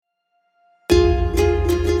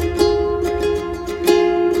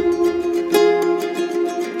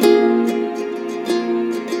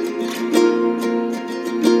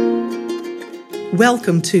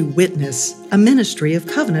Welcome to Witness, a ministry of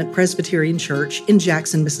Covenant Presbyterian Church in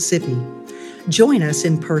Jackson, Mississippi. Join us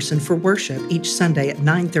in person for worship each Sunday at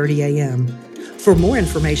 9:30 a.m. For more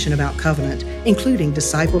information about Covenant, including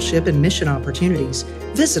discipleship and mission opportunities,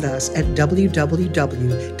 visit us at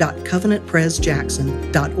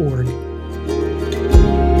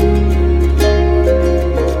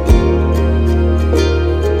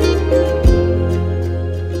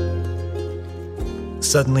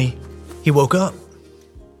Suddenly, he woke up.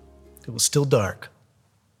 It was still dark.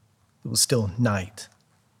 It was still night.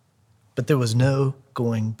 But there was no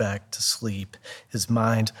going back to sleep. His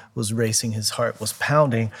mind was racing. His heart was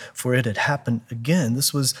pounding, for it had happened again.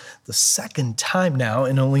 This was the second time now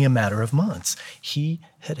in only a matter of months. He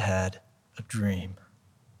had had a dream.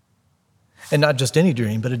 And not just any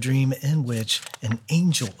dream, but a dream in which an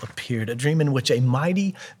angel appeared, a dream in which a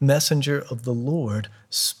mighty messenger of the Lord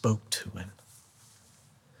spoke to him.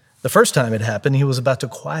 The first time it happened, he was about to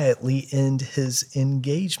quietly end his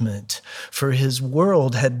engagement, for his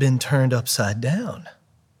world had been turned upside down.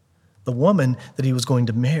 The woman that he was going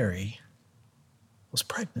to marry was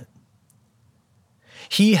pregnant.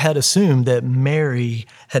 He had assumed that Mary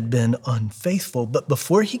had been unfaithful, but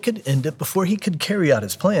before he could end it, before he could carry out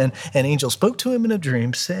his plan, an angel spoke to him in a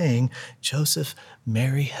dream saying, "Joseph,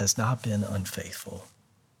 Mary has not been unfaithful.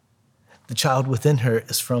 The child within her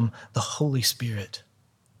is from the Holy Spirit.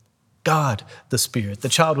 God, the Spirit. The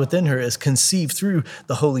child within her is conceived through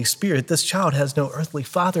the Holy Spirit. This child has no earthly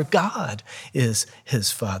father. God is his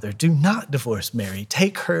father. Do not divorce Mary.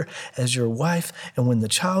 Take her as your wife, and when the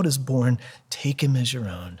child is born, take him as your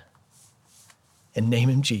own and name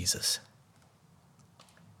him Jesus."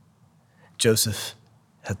 Joseph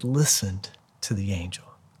had listened to the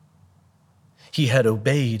angel. He had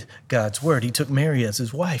obeyed God's word. He took Mary as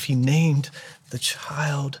his wife. He named the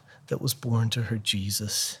child that was born to her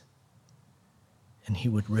Jesus, and he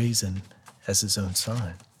would raise him as his own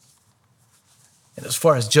son. And as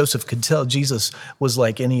far as Joseph could tell, Jesus was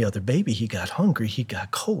like any other baby. He got hungry, he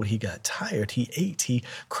got cold, he got tired, he ate, he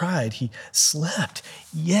cried, he slept.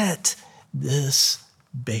 Yet this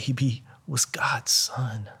baby was God's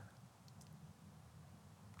son.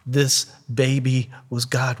 This baby was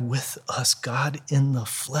God with us, God in the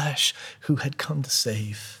flesh who had come to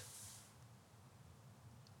save.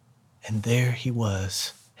 And there he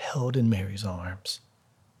was, held in Mary's arms.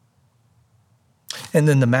 And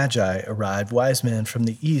then the Magi arrived, wise men from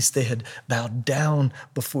the east. They had bowed down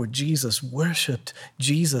before Jesus, worshiped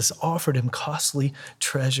Jesus, offered him costly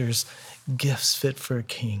treasures, gifts fit for a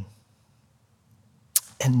king.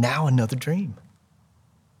 And now another dream.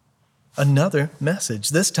 Another message.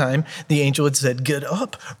 This time, the angel had said, "Get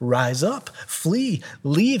up, rise up, flee,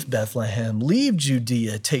 leave Bethlehem, leave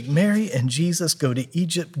Judea, take Mary and Jesus, go to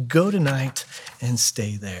Egypt, go tonight, and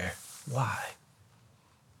stay there." Why?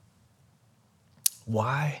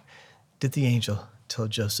 Why did the angel tell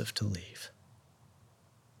Joseph to leave?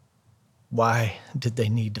 Why did they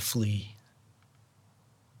need to flee?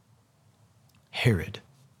 Herod.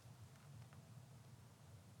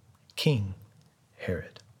 King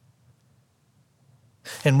Herod.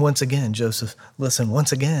 And once again, Joseph listened.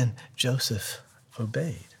 Once again, Joseph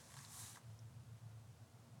obeyed.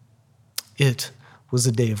 It was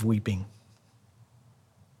a day of weeping,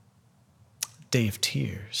 a day of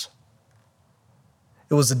tears.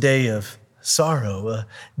 It was a day of sorrow, a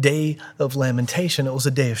day of lamentation. It was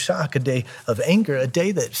a day of shock, a day of anger, a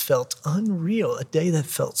day that felt unreal, a day that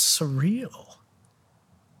felt surreal.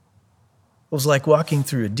 It was like walking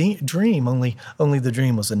through a dream, only the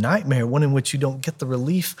dream was a nightmare, one in which you don't get the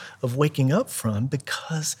relief of waking up from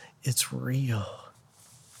because it's real.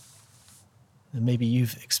 And maybe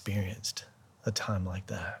you've experienced a time like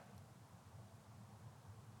that.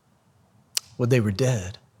 Well, they were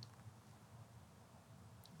dead,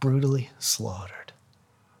 brutally slaughtered.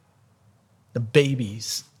 The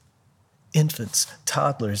babies, infants,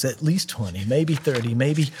 toddlers, at least 20, maybe 30,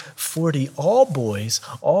 maybe 40, all boys,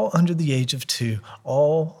 all under the age of 2,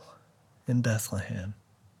 all in Bethlehem.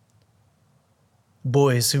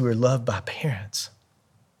 Boys who were loved by parents,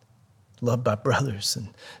 loved by brothers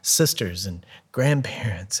and sisters and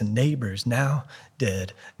grandparents and neighbors, now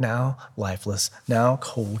dead, now lifeless, now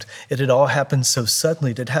cold. It had all happened so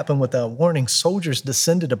suddenly. It had happened without warning. Soldiers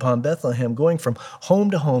descended upon Bethlehem, going from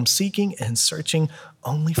home to home, seeking and searching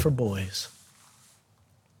only for boys,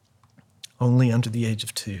 only under the age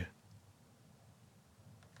of 2.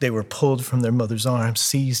 They were pulled from their mother's arms,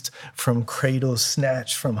 seized from cradles,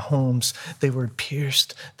 snatched from homes. They were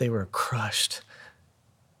pierced, they were crushed,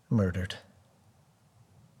 murdered.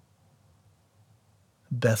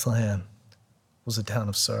 Bethlehem was a town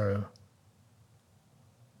of sorrow,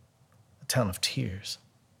 a town of tears.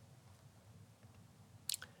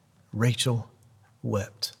 Rachel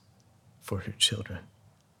wept for her children.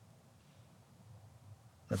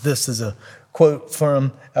 Now, this is a quote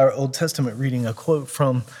from our Old Testament reading, a quote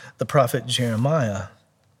from the prophet Jeremiah.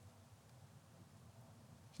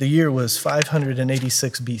 The year was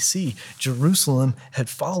 586 BC. Jerusalem had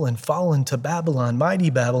fallen to Babylon, mighty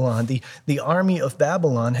Babylon. The army of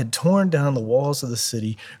Babylon had torn down the walls of the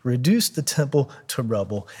city, reduced the temple to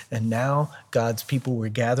rubble, and now God's people were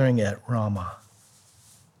gathering at Ramah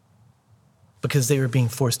because they were being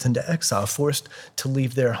forced into exile, forced to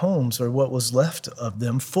leave their homes or what was left of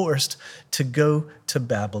them, forced to go to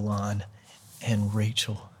Babylon. And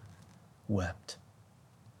Rachel wept.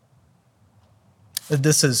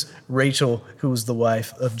 This is Rachel, who was the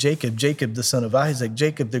wife of Jacob, Jacob, the son of Isaac,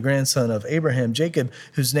 Jacob, the grandson of Abraham, Jacob,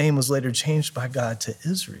 whose name was later changed by God to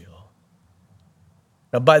Israel.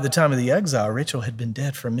 Now, by the time of the exile, Rachel had been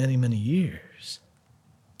dead for many, many years.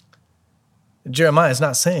 Jeremiah is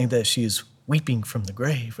not saying that she is weeping from the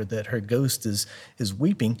grave or that her ghost is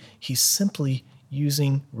weeping. He's simply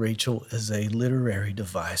using Rachel as a literary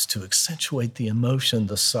device to accentuate the emotion,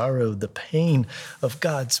 the sorrow, the pain of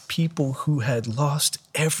God's people who had lost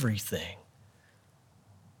everything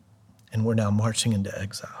and were now marching into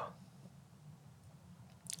exile.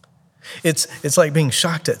 It's like being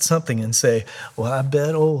shocked at something and say, well, I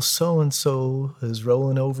bet old so-and-so is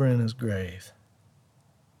rolling over in his grave.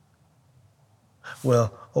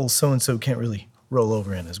 Well, old so-and-so can't really roll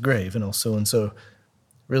over in his grave, and old so-and-so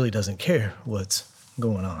really doesn't care what's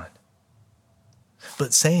going on.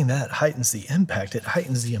 But saying that heightens the impact, it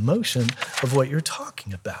heightens the emotion of what you're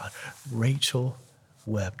talking about. Rachel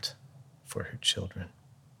wept for her children.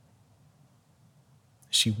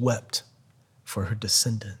 She wept for her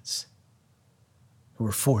descendants who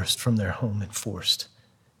were forced from their home and forced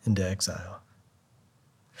into exile.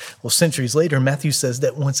 Well, centuries later, Matthew says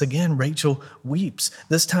that once again, Rachel weeps.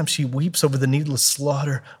 This time she weeps over the needless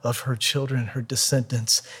slaughter of her children, her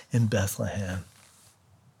descendants in Bethlehem.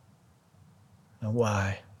 Now,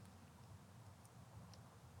 why?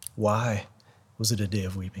 Why was it a day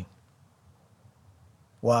of weeping?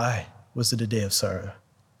 Why was it a day of sorrow?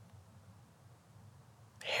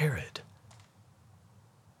 Herod.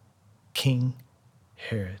 King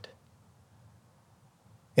Herod.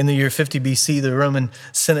 In the year 50 BC, the Roman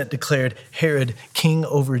Senate declared Herod king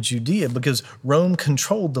over Judea because Rome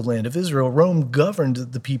controlled the land of Israel. Rome governed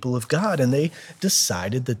the people of God, and they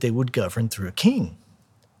decided that they would govern through a king.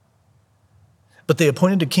 But they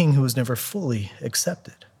appointed a king who was never fully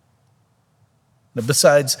accepted. Now,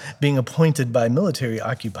 besides being appointed by military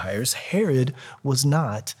occupiers, Herod was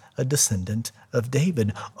not a descendant of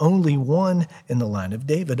David. Only one in the line of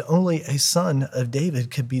David, only a son of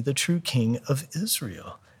David could be the true king of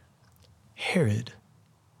Israel. Herod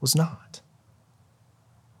was not.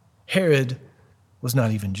 Herod was not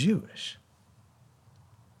even Jewish.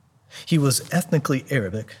 He was ethnically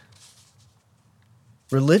Arabic,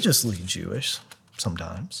 religiously Jewish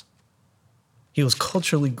sometimes. He was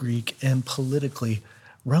culturally Greek and politically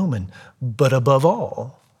Roman. But above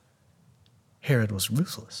all, Herod was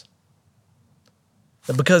ruthless.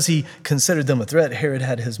 And because he considered them a threat, Herod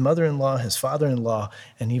had his mother-in-law, his father-in-law,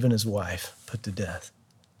 and even his wife put to death.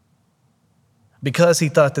 Because he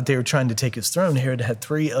thought that they were trying to take his throne, Herod had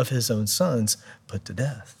 3 of his own sons put to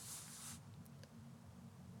death.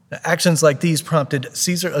 Now, actions like these prompted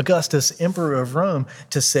Caesar Augustus, emperor of Rome,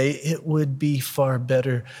 to say it would be far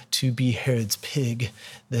better to be Herod's pig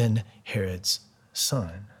than Herod's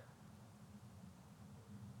son.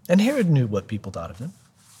 And Herod knew what people thought of him.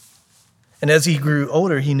 And as he grew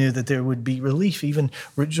older, he knew that there would be relief, even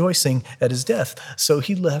rejoicing at his death. So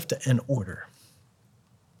he left an order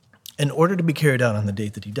to be carried out on the day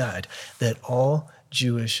that he died, that all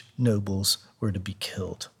Jewish nobles were to be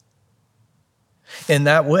killed. In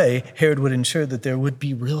that way, Herod would ensure that there would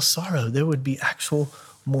be real sorrow, there would be actual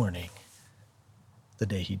mourning the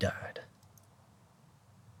day he died.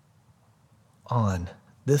 On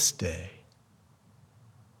this day,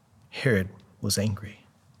 Herod was angry.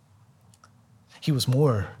 He was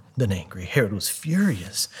more than angry. Herod was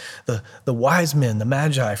furious. The wise men, the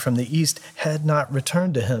magi from the east, had not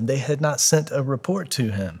returned to him. They had not sent a report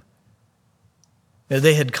to him.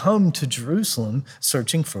 They had come to Jerusalem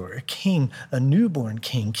searching for a king, a newborn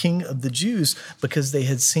king, king of the Jews, because they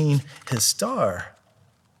had seen his star.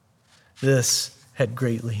 This had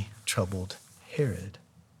greatly troubled Herod.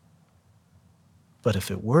 But if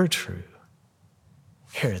it were true,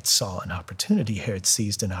 Herod saw an opportunity. Herod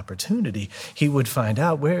seized an opportunity. He would find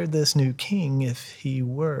out where this new king, if he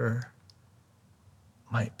were,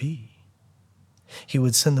 might be. He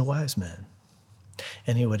would send the wise men.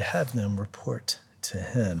 and he would have them report to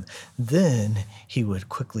him. Then he would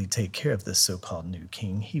quickly take care of this so-called new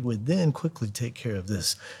king. He would then quickly take care of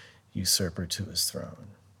this usurper to his throne.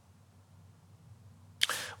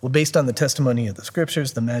 Well, based on the testimony of the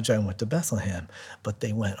scriptures, the Magi went to Bethlehem, but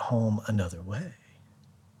they went home another way.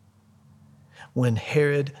 When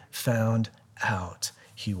Herod found out,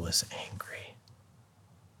 he was angry,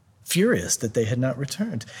 furious that they had not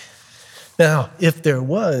returned. Now, if there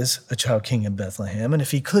was a child king in Bethlehem, and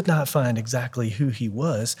if he could not find exactly who he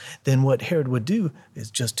was, then what Herod would do is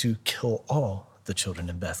just to kill all the children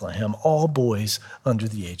in Bethlehem, all boys under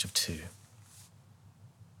the age of 2.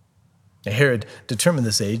 Now, Herod determined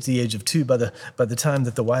this age, the age of 2, by the time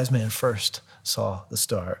that the wise man first saw the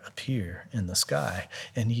star appear in the sky,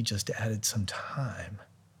 and he just added some time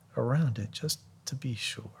around it just to be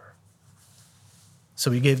sure.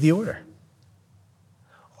 So he gave the order.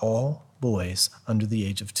 All boys under the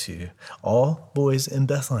age of 2, all boys in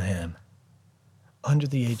Bethlehem under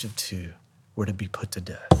the age of 2 were to be put to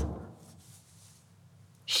death.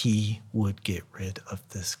 He would get rid of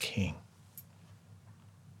this king.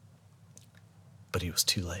 But he was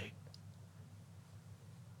too late.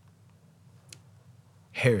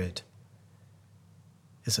 Herod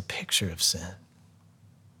is a picture of sin.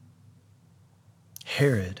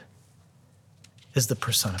 Herod is the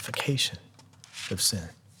personification of sin.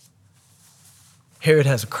 Herod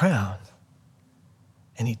has a crown,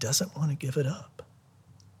 and he doesn't want to give it up.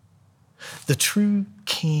 The true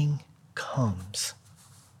king comes,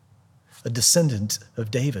 a descendant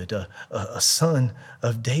of David, a son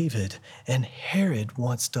of David, and Herod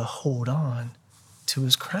wants to hold on to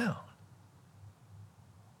his crown.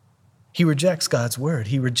 He rejects God's word.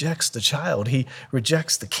 He rejects the child. He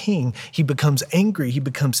rejects the king. He becomes angry. He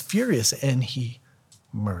becomes furious, and he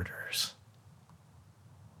murders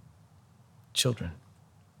children.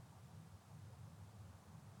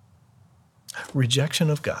 Rejection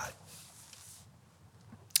of God.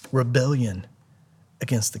 Rebellion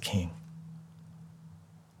against the king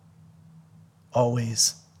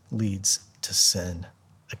always leads to sin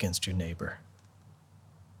against your neighbor.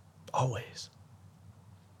 Always.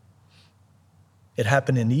 It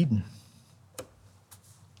happened in Eden.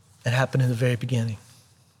 It happened in the very beginning.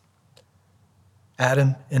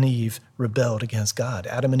 Adam and Eve rebelled against God.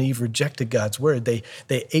 Adam and Eve rejected God's word. They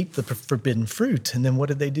ate the forbidden fruit. And then what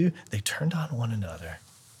did they do? They turned on one another,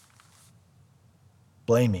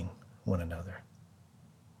 blaming one another.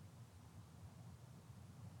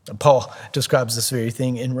 And Paul describes this very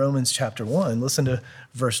thing in Romans chapter 1. Listen to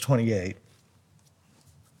verse 28.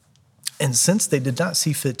 And since they did not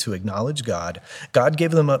see fit to acknowledge God, God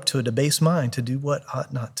gave them up to a debased mind to do what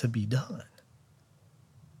ought not to be done.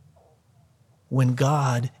 When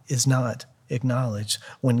God is not acknowledged,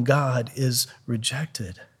 when God is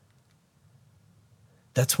rejected,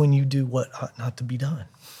 that's when you do what ought not to be done.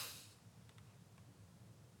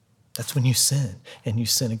 That's when you sin, and you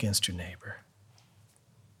sin against your neighbor.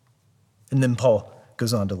 And then Paul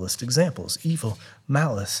goes on to list examples: evil,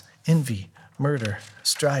 malice, envy, murder,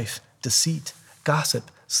 strife, deceit, gossip,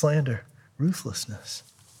 slander, ruthlessness.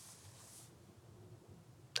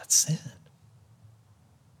 That's sin.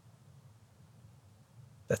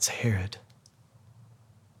 That's Herod.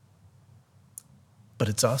 But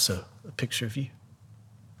it's also a picture of you.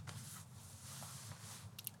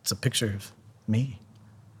 It's a picture of me.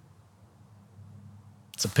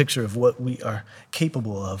 It's a picture of what we are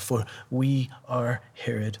capable of, for we are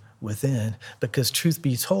Herod within. Because truth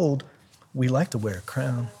be told, we like to wear a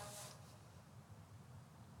crown.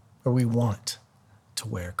 Or we want to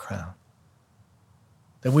wear a crown.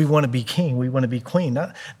 That we want to be king, we want to be queen,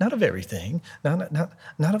 not of everything, not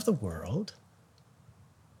of the world,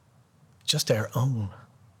 just our own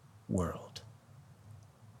world.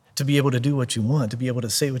 To be able to do what you want, to be able to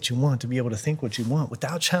say what you want, to be able to think what you want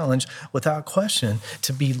without challenge, without question,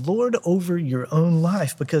 to be Lord over your own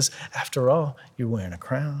life, because after all, you're wearing a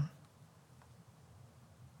crown.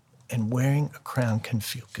 And wearing a crown can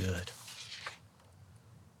feel good.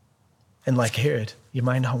 And like Herod, you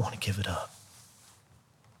might not want to give it up.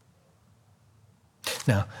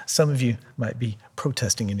 Now, some of you might be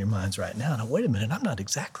protesting in your minds right now. Now, wait a minute, I'm not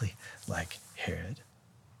exactly like Herod.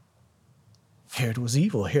 Herod was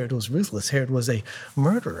evil. Herod was ruthless. Herod was a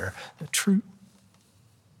murderer. True.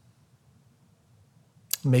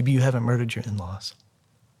 Maybe you haven't murdered your in-laws.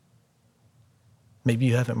 Maybe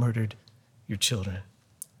you haven't murdered your children.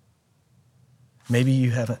 Maybe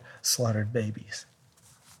you haven't slaughtered babies.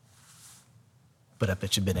 But I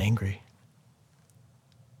bet you've been angry.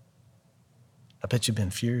 I bet you've been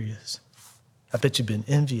furious. I bet you've been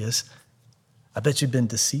envious. I bet you've been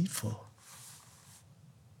deceitful.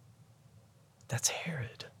 That's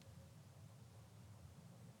Herod.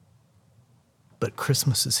 But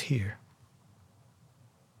Christmas is here.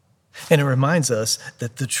 And it reminds us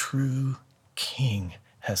that the true King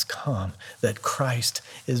has come, that Christ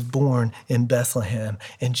is born in Bethlehem.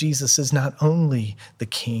 And Jesus is not only the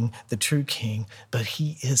King, the true King, but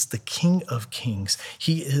he is the King of Kings.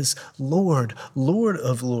 He is Lord, Lord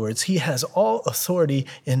of Lords. He has all authority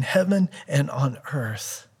in heaven and on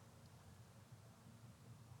earth.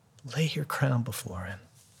 Lay your crown before him.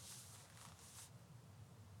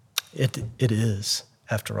 It is,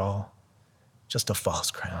 after all, just a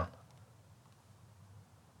false crown.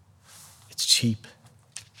 It's cheap.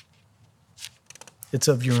 It's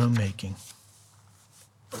of your own making.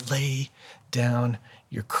 Lay down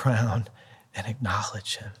your crown and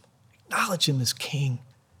acknowledge him. Acknowledge him as King.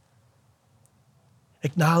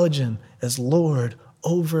 Acknowledge him as Lord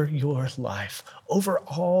over your life, over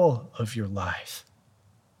all of your life.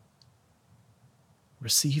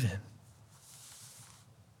 Receive him.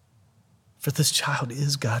 For this child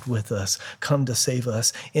is God with us, come to save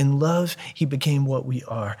us. In love, he became what we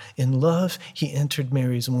are. In love, he entered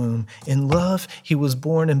Mary's womb. In love, he was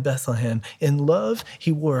born in Bethlehem. In love,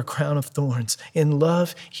 he wore a crown of thorns. In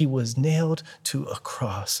love, he was nailed to a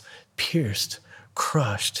cross, pierced,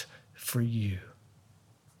 crushed for you,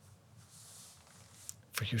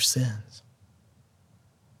 for your sins.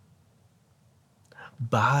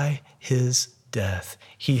 By his death,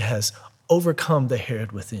 he has overcome the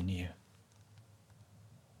Herod within you.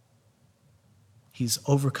 He's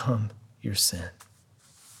overcome your sin.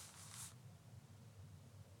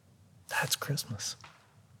 That's Christmas.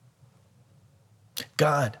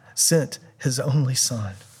 God sent his only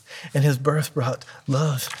Son, and his birth brought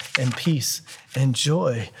love and peace and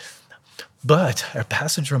joy. But our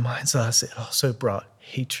passage reminds us it also brought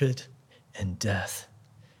hatred and death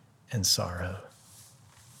and sorrow.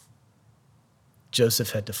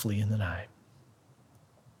 Joseph had to flee in the night.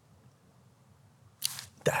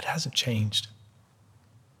 That hasn't changed.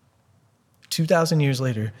 2,000 years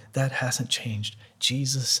later, that hasn't changed.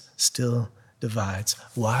 Jesus still divides.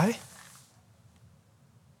 Why?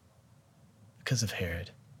 Because of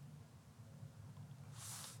Herod.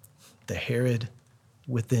 The Herod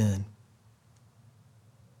within.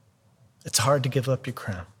 It's hard to give up your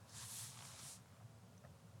crown.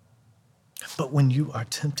 But when you are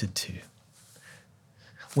tempted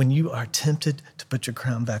to put your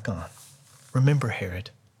crown back on, remember Herod.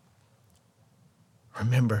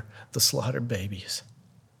 Remember the slaughtered babies.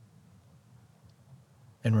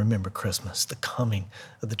 And remember Christmas, the coming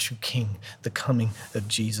of the true King, the coming of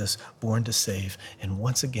Jesus, born to save. And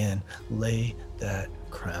once again, lay that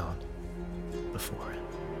crown before him.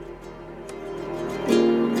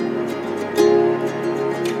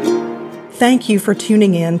 Thank you for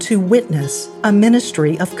tuning in to Witness, a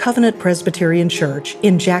ministry of Covenant Presbyterian Church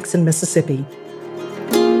in Jackson, Mississippi.